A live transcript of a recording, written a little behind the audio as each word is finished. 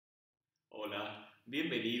Hola,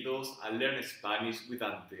 bienvenidos a Learn Spanish with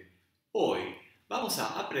Dante. Hoy vamos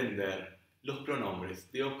a aprender los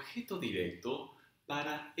pronombres de objeto directo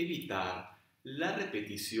para evitar la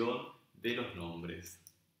repetición de los nombres.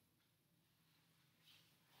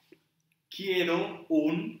 Quiero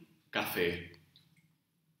un café.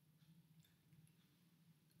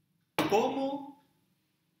 ¿Cómo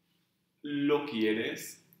lo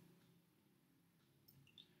quieres?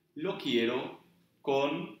 Lo quiero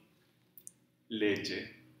con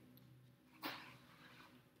leche.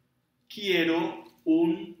 Quiero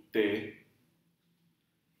un té.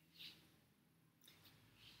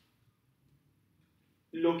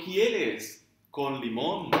 ¿Lo quieres con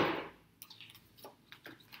limón?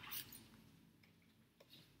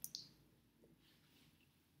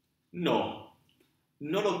 No,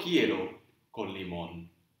 no lo quiero con limón.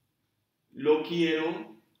 Lo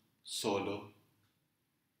quiero solo.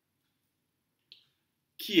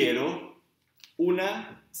 Quiero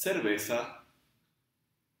una cerveza.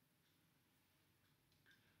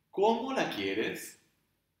 ¿Cómo la quieres?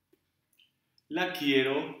 La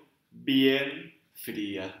quiero bien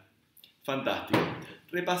fría. Fantástico.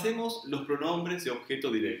 Repasemos los pronombres de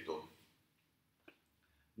objeto directo.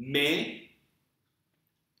 Me,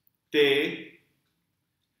 te,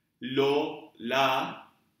 lo,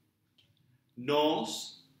 la,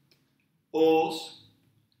 nos, os,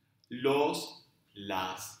 los,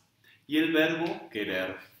 las. Y el verbo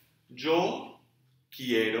querer. Yo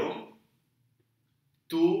quiero,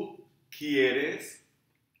 tú quieres,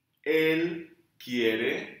 él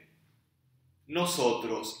quiere,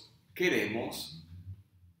 nosotros queremos,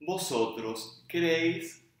 vosotros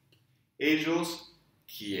queréis, ellos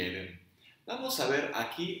quieren. Vamos a ver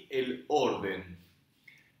aquí el orden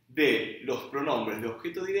de los pronombres de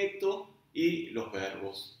objeto directo y los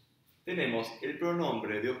verbos. Tenemos el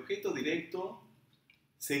pronombre de objeto directo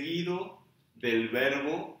seguido del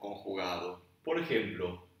verbo conjugado. Por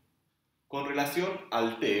ejemplo, con relación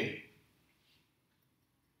al té,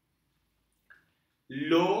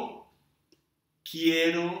 lo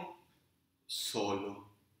quiero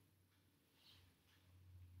solo.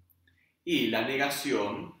 Y la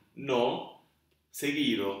negación, no,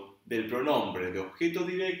 seguido del pronombre de objeto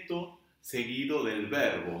directo, seguido del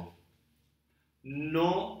verbo.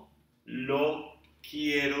 No lo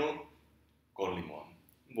quiero con limón.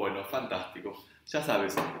 Bueno, fantástico. Ya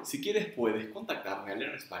sabes, si quieres puedes contactarme a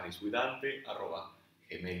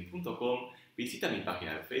learnspanishwithante@gmail.com. Visita mi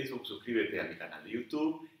página de Facebook, suscríbete a mi canal de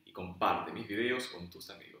YouTube y comparte mis videos con tus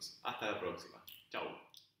amigos. Hasta la próxima. Chao.